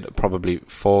I played probably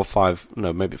 4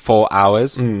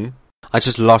 hours. Mm. I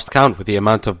just lost count with the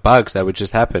amount of bugs that would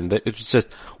just happen. It was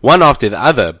just one after the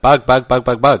other. Bug.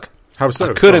 How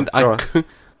so?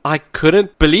 I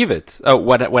couldn't believe it. Oh,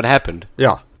 what happened?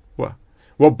 Yeah.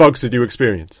 What bugs did you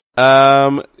experience?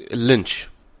 Lynch.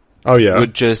 Oh, yeah.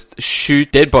 Would just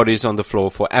shoot dead bodies on the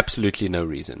floor for absolutely no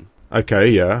reason. Okay,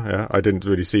 yeah. I didn't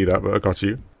really see that, but I got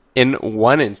you. In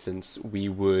one instance, we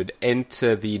would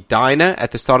enter the diner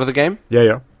at the start of the game.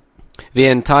 Yeah. The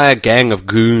entire gang of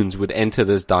goons would enter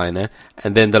this diner,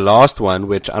 and then the last one,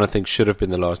 which I don't think should have been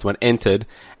the last one, entered,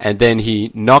 and then he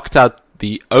knocked out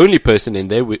the only person in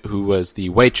there who was the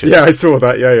waitress. Yeah, I saw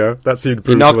that, yeah. That seemed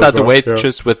brutal. He knocked out the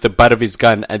waitress with the butt of his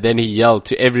gun, and then he yelled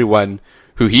to everyone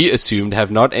who he assumed have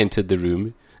not entered the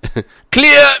room,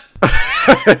 "Clear!"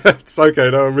 It's okay,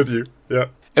 no, I'm with you. Yeah.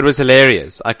 It was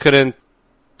hilarious. I couldn't...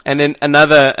 And then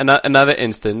another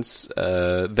instance,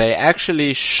 they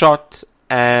actually shot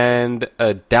and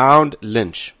downed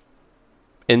Lynch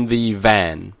in the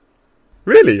van.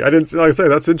 Really? I didn't. Like I say,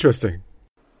 that's interesting.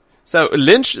 So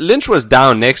Lynch was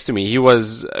down next to me. He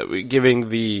was giving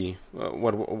the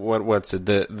what's it?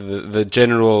 The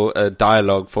general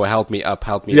dialogue for "Help me up,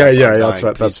 help me up." Yeah.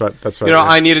 That's right.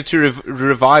 I needed to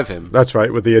revive him. That's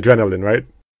right, with the adrenaline, right?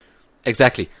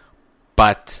 Exactly,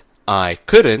 but I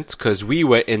couldn't because we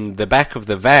were in the back of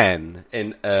the van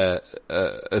in a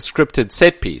scripted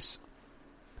set piece.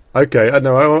 Okay, I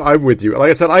know. I'm with you. Like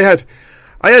I said, I had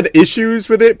issues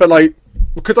with it, but like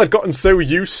because I'd gotten so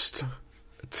used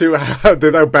to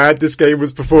how bad this game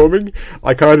was performing,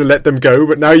 I kind of let them go.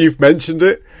 But now you've mentioned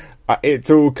it, it's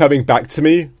all coming back to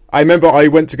me. I remember I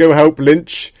went to go help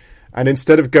Lynch, and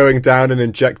instead of going down and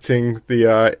injecting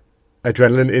the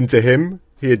adrenaline into him,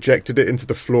 he ejected it into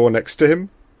the floor next to him.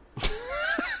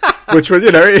 Which was,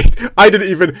 I didn't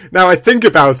even... Now I think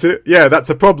about it, yeah, that's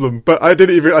a problem. But I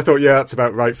didn't even... I thought, yeah, that's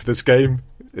about right for this game.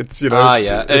 It's,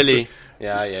 early.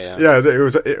 Yeah.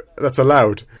 That's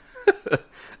allowed.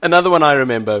 Another one I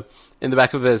remember, in the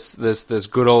back of this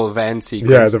good old van sequence.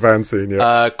 Yeah, the van scene,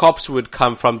 yeah. Cops would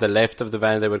come from the left of the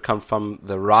van, they would come from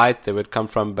the right, they would come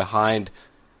from behind.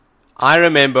 I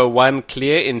remember one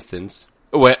clear instance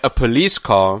where a police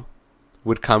car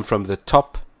would come from the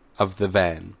top of the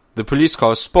van. The police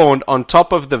car spawned on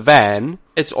top of the van.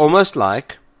 It's almost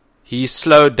like he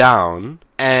slowed down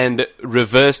and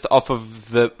reversed off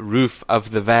of the roof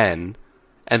of the van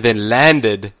and then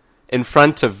landed in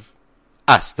front of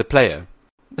us, the player.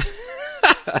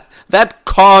 That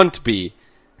can't be.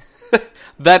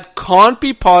 That can't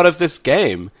be part of this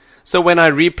game. So when I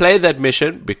replayed that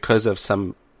mission, because of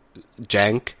some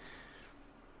jank,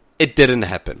 it didn't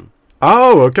happen.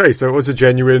 Oh, okay. So it was a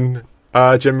genuine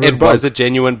bug. It was a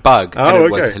genuine bug. Oh, and it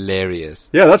okay. was hilarious.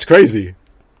 Yeah, that's crazy.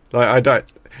 It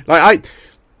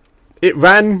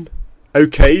ran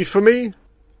okay for me.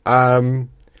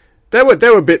 There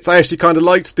were bits I actually kind of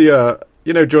liked.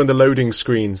 During the loading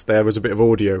screens, there was a bit of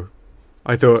audio.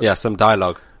 I thought, yeah, some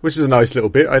dialogue, which is a nice little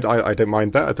bit. I don't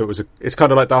mind that. I thought it's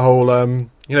kind of like the whole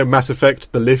Mass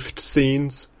Effect, the lift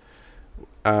scenes.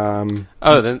 Then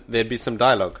there'd be some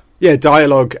dialogue. Yeah,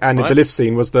 dialogue, and the lift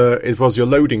scene was your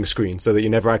loading screen, so that you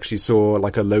never actually saw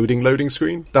like a loading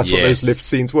screen. That's what those lift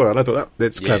scenes were, and I thought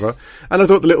that's clever. And I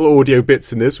thought the little audio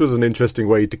bits in this was an interesting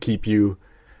way to keep you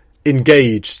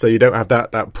engaged, so you don't have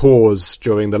that pause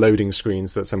during the loading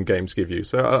screens that some games give you.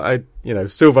 So I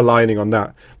silver lining on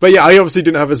that. But yeah, I obviously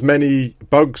didn't have as many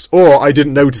bugs, or I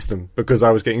didn't notice them because I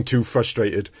was getting too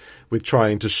frustrated with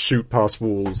trying to shoot past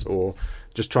walls or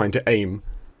just trying to aim.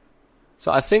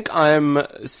 So I think I'm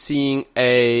seeing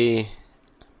a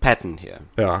pattern here.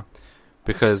 Yeah.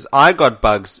 Because I got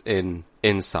bugs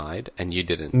inside and you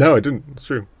didn't. No, I didn't. It's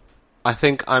true. I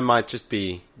think I might just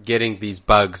be getting these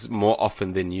bugs more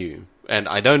often than you. And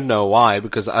I don't know why,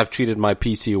 because I've treated my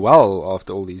PC well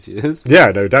after all these years. Yeah,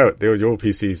 no doubt. Your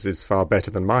PC is far better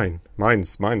than mine.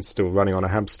 Mine's still running on a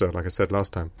hamster, like I said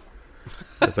last time.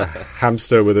 There's a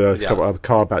hamster with a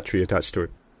car battery attached to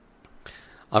it.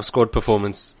 I've scored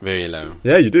performance very low.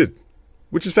 Yeah, you did.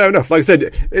 Which is fair enough. Like I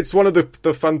said, it's one of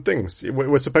the fun things.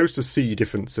 We're supposed to see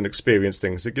difference and experience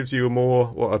things. It gives you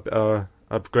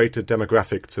a greater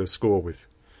demographic to score with,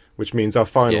 which means our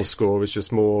final score is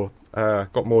just more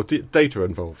got more data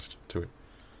involved to it.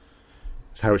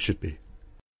 It's how it should be.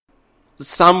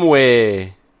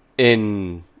 Somewhere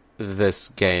in this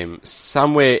game,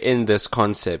 somewhere in this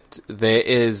concept, there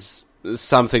is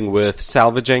something worth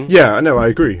salvaging. Yeah, no, I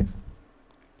agree.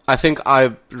 I think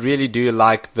I really do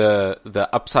like the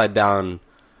upside down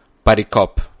buddy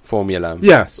cop formula.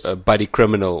 Yes. Buddy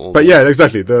criminal. But yeah,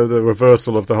 exactly. The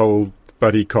reversal of the whole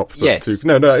buddy cop. Yes.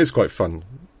 No, it is quite fun.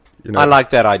 I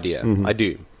like that idea. Mm-hmm. I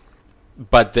do.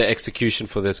 But the execution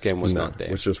for this game was not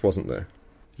there. Which just wasn't there.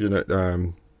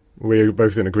 We're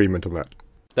both in agreement on that.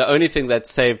 The only thing that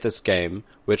saved this game,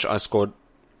 which I scored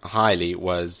highly,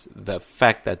 was the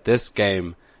fact that this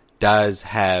game does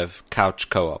have couch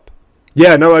co-op.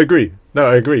 Yeah, no, I agree.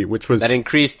 Which was... That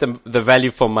increased the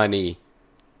value for money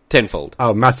tenfold.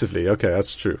 Oh, massively. Okay,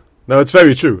 that's true. No, it's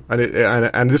very true.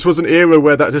 And this was an era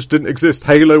where that just didn't exist.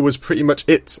 Halo was pretty much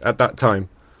it at that time.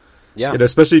 Yeah.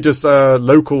 Especially just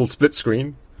local split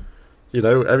screen.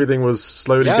 Everything was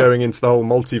slowly going into the whole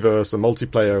multiverse and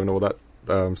multiplayer and all that,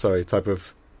 type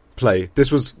of play.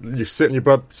 This was, you sit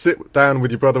down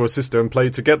with your brother or sister and play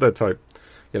together type.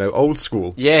 Old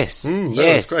school. Yes,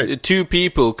 yes. Great. Two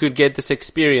people could get this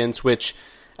experience, which,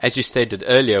 as you stated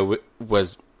earlier,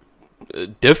 was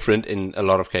different in a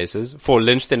lot of cases for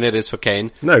Lynch than it is for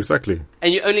Kane. No, exactly.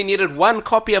 And you only needed one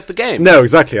copy of the game. No,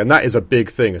 exactly, and that is a big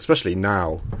thing, especially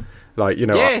now. Like,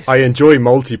 yes. I enjoy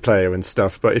multiplayer and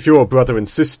stuff, but if you're a brother and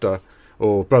sister,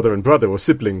 or brother and brother, or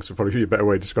siblings would probably be a better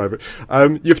way to describe it,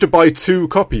 you have to buy two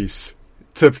copies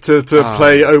to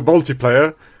play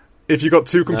multiplayer. If you got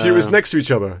two computers next to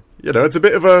each other, it's a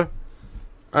bit of a,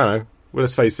 I don't know. Well,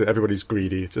 let's face it, everybody's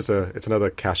greedy. It's another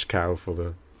cash cow for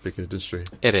the big industry.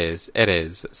 It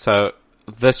is. So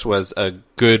this was a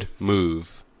good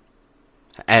move,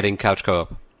 adding couch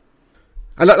co-op.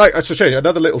 And like I should show you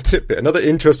another little tidbit, another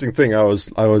interesting thing. I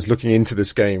was looking into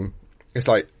this game. It's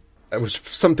like it was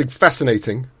something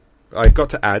fascinating. I got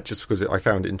to add just because I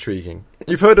found it intriguing.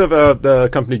 You've heard of the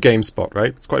company GameSpot,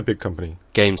 right? It's quite a big company.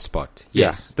 GameSpot,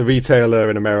 yes. Yeah, the retailer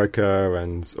in America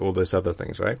and all those other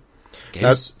things, right?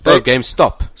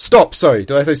 GameStop. Stop, sorry.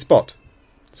 Did I say Spot?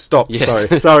 Stop,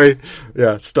 yes. Sorry.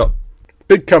 Yeah, Stop.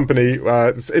 Big company.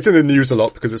 It's in the news a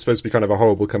lot because it's supposed to be kind of a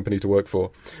horrible company to work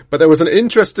for. But there was an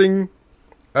interesting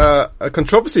a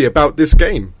controversy about this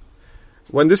game.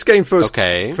 When this game first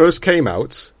came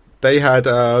out, they had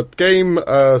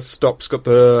GameStop's got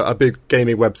a big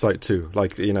gaming website too.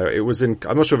 Like, it was in,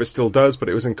 I'm not sure if it still does, but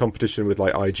it was in competition with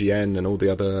like IGN and all the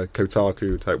other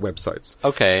Kotaku type websites.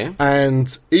 Okay. And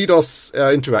Eidos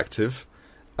Interactive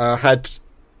had,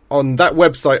 on that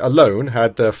website alone,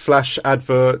 had the flash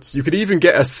adverts. You could even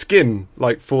get a skin,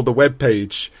 like, for the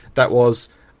webpage that was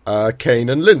Kane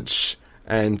and Lynch.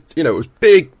 And, it was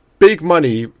big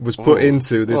money was put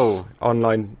into this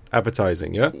online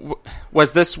advertising, yeah?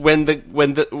 Was this when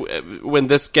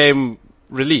this game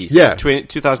released? Yeah.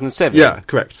 2007? Yeah,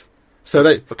 correct.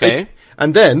 So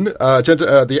and then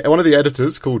one of the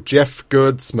editors called Jeff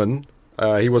Gertzman,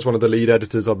 he was one of the lead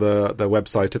editors on the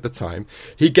website at the time,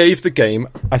 he gave the game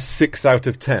a 6 out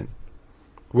of 10,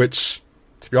 which,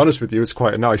 to be honest with you, is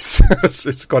quite a nice,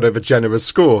 it's kind of a generous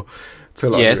score.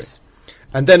 Yes.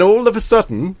 And then all of a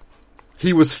sudden,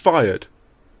 he was fired.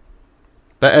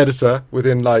 The editor,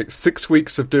 within like 6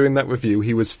 weeks of doing that review,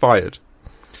 he was fired.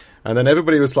 And then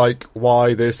everybody was like,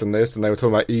 why this and this? And they were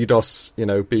talking about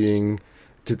Eidos, being...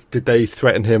 Did they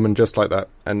threaten him and just like that?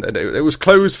 And it was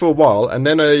closed for a while. And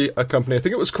then a company, I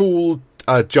think it was called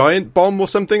Giant Bomb or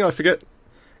something. I forget.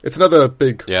 It's another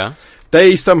big. Yeah.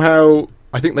 They somehow,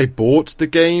 I think they bought the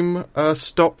Game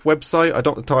Stop website. I'm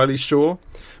not entirely sure,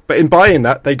 but in buying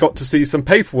that, they got to see some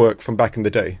paperwork from back in the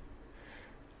day,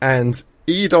 and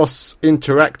Eidos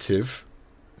Interactive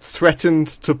threatened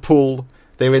to pull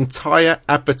their entire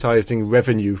advertising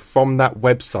revenue from that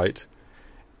website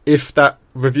if that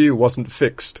review wasn't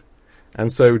fixed.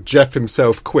 And so Jeff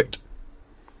himself quit.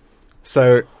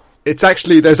 So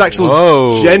there's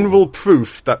actual general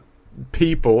proof that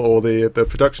people or the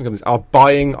production companies are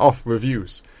buying off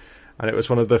reviews. And it was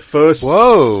one of the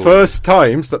first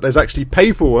times that there's actually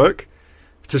paperwork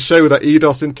to show that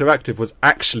Eidos Interactive was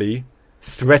actually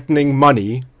threatening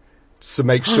money to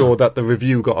make sure that the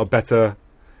review got a better,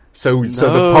 so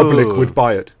the public would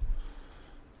buy it.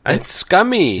 And it's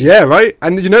scummy. Yeah, right?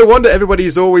 And no wonder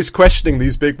everybody's always questioning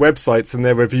these big websites and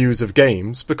their reviews of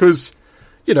games, because,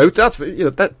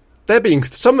 that they're being,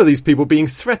 some of these people being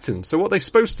threatened. So what are they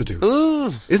supposed to do?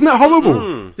 Ooh. Isn't that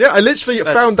horrible? Yeah, I literally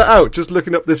found that out just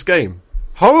looking up this game.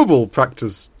 Horrible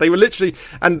practice. They were literally,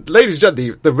 and ladies and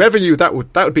gentlemen, the revenue, that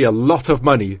would be a lot of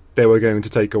money they were going to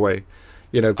take away.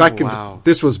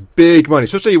 This was big money,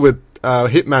 especially with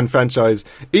Hitman franchise.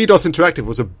 Eidos Interactive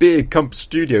was a big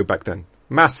studio back then.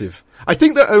 Massive. I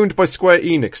think they're owned by Square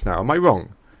Enix now. Am I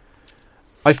wrong?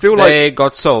 I feel they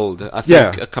got sold, I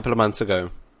think, a couple of months ago.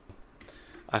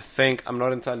 I'm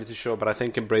not entirely too sure, but I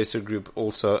think Embracer Group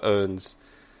also owns,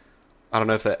 I don't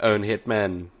know if they own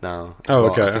Hitman now.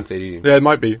 Okay. I think they do. Yeah, it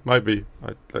might be. Like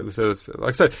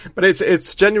I said, but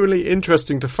it's genuinely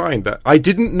interesting to find that. I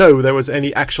didn't know there was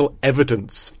any actual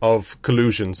evidence of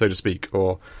collusion, so to speak,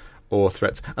 or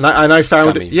threats. And I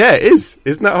found it. Yeah, it is.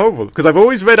 Isn't that horrible? Because I've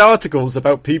always read articles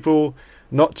about people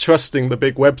not trusting the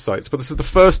big websites, but this is the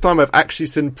first time I've actually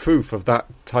seen proof of that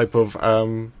type of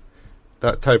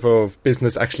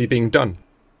business actually being done.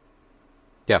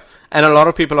 Yeah, and a lot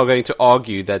of people are going to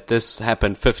argue that this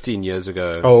happened 15 years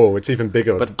ago. Oh, it's even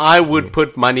bigger. But I would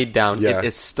put money down. Yeah. It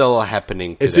is still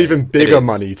happening today. It's even bigger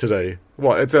money today.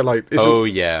 What? It's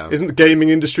Isn't the gaming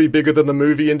industry bigger than the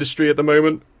movie industry at the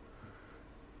moment?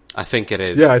 I think it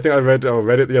is. Yeah, I think I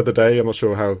read it the other day. I'm not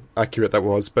sure how accurate that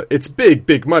was, but it's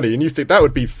big money, and you think that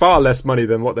would be far less money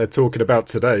than what they're talking about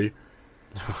today.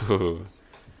 No,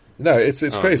 it's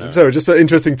crazy. No. So just an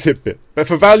interesting tidbit. But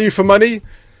for value for money,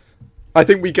 I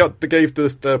think we gave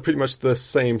the pretty much the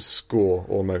same score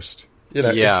almost.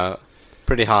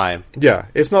 Pretty high. Yeah,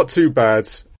 it's not too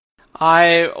bad.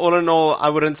 All in all, I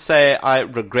wouldn't say I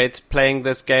regret playing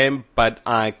this game, but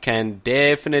I can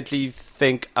definitely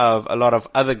think of a lot of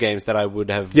other games that I would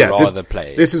have rather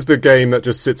played. This is the game that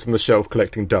just sits on the shelf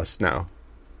collecting dust now.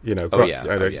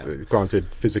 Granted,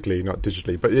 physically, not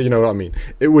digitally, but you know what I mean.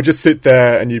 It would just sit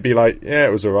there and you'd be like, yeah,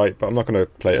 it was alright, but I'm not going to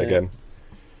play it again.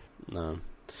 No.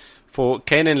 For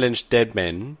Kane and Lynch Dead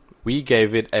Men, we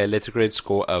gave it a letter grade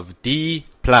score of D+.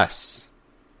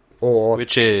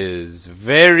 Which is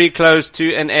very close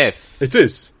to an F. It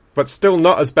is, but still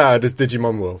not as bad as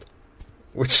Digimon World.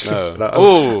 Which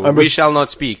we shall not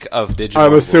speak of Digimon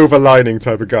World. I'm a silver lining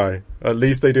type of guy. At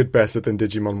least they did better than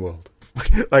Digimon World.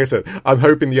 Like I said, I'm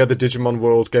hoping the other Digimon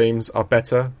World games are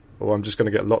better, or I'm just going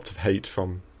to get lots of hate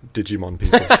from Digimon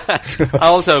people. I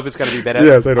also hope it's going to be better.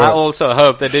 Yeah, so do I. I also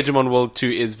hope that Digimon World 2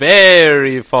 is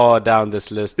very far down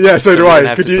this list. Yeah, so do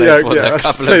I. Could you? A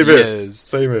couple of years.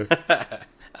 Same here.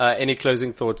 Any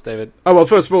closing thoughts, David? Oh, well,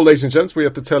 first of all, ladies and gents, we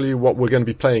have to tell you what we're going to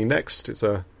be playing next. It's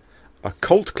a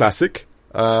cult classic.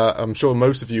 I'm sure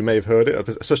most of you may have heard it,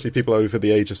 especially people over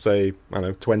the age of, say,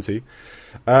 20.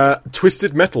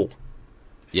 Twisted Metal.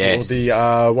 Yes. For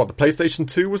the PlayStation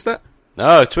 2 was that?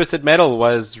 No, Twisted Metal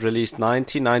was released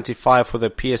 1995 for the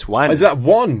PS1. Is that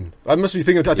one? I must be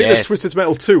thinking. I think there's Twisted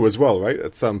Metal 2 as well, right?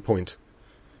 At some point.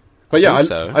 But yeah,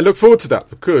 I look forward to that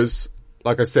because,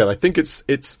 like I said, I think it's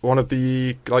one of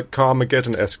the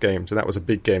Carmageddon-esque games, and that was a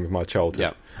big game of my childhood.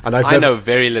 Yeah, and I know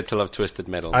very little of Twisted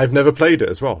Metal. I've never played it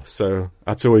as well, so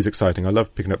that's always exciting. I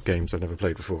love picking up games I've never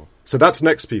played before. So that's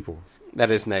next, people.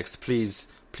 That is next. Please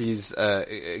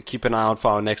keep an eye out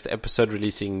for our next episode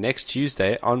releasing next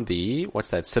Tuesday on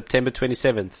September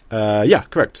 27th. Yeah,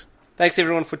 correct. Thanks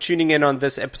everyone for tuning in on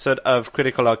this episode of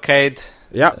Critical Arcade.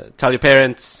 Yeah. Tell your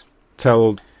parents.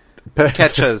 Tell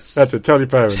catchers. That's it, tell your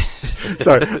parents.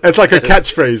 So it's like a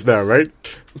catchphrase now, right?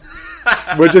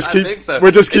 We'll just keep saying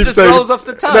rolls off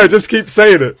the tongue. No, just keep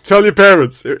saying it. Tell your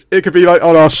parents. It could be like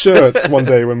on our shirts one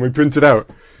day when we print it out.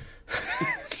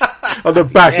 On the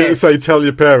back it will say tell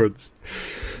your parents.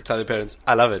 Tell your parents.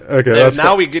 I love it. Okay,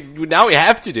 now we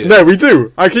have to do it. No, we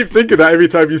do. I keep thinking that every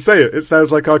time you say it. It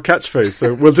sounds like our catchphrase.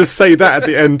 So we'll just say that at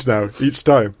the end now, each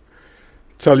time.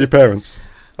 Tell your parents.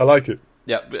 I like it.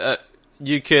 Yeah.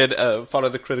 you could follow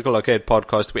the Critical Arcade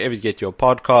podcast wherever you get your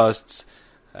podcasts,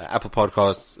 Apple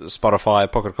Podcasts,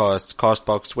 Spotify, Pocket Casts,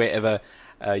 Castbox, wherever.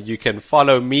 You can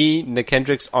follow me, Nick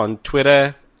Hendricks, on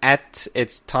Twitter at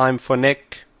It's Time for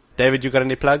Nick. David, you got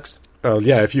any plugs? Well,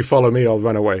 yeah, if you follow me, I'll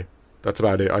run away. That's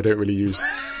about it. I don't really use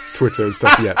Twitter and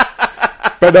stuff yet.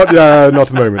 But not at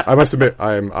the moment. I must admit,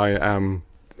 I'm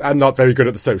not very good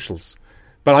at the socials.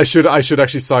 But I should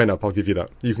actually sign up. I'll give you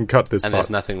that. You can cut this and part. There's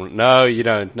nothing. No, you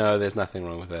don't. No, there's nothing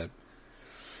wrong with that.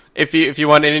 If you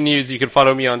want any news, you can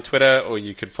follow me on Twitter, or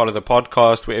you could follow the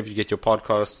podcast wherever you get your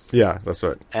podcasts. Yeah, that's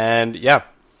right. And yeah,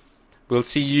 we'll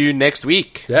see you next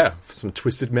week. Yeah, for some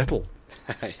twisted metal.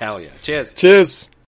 Hell yeah! Cheers. Cheers.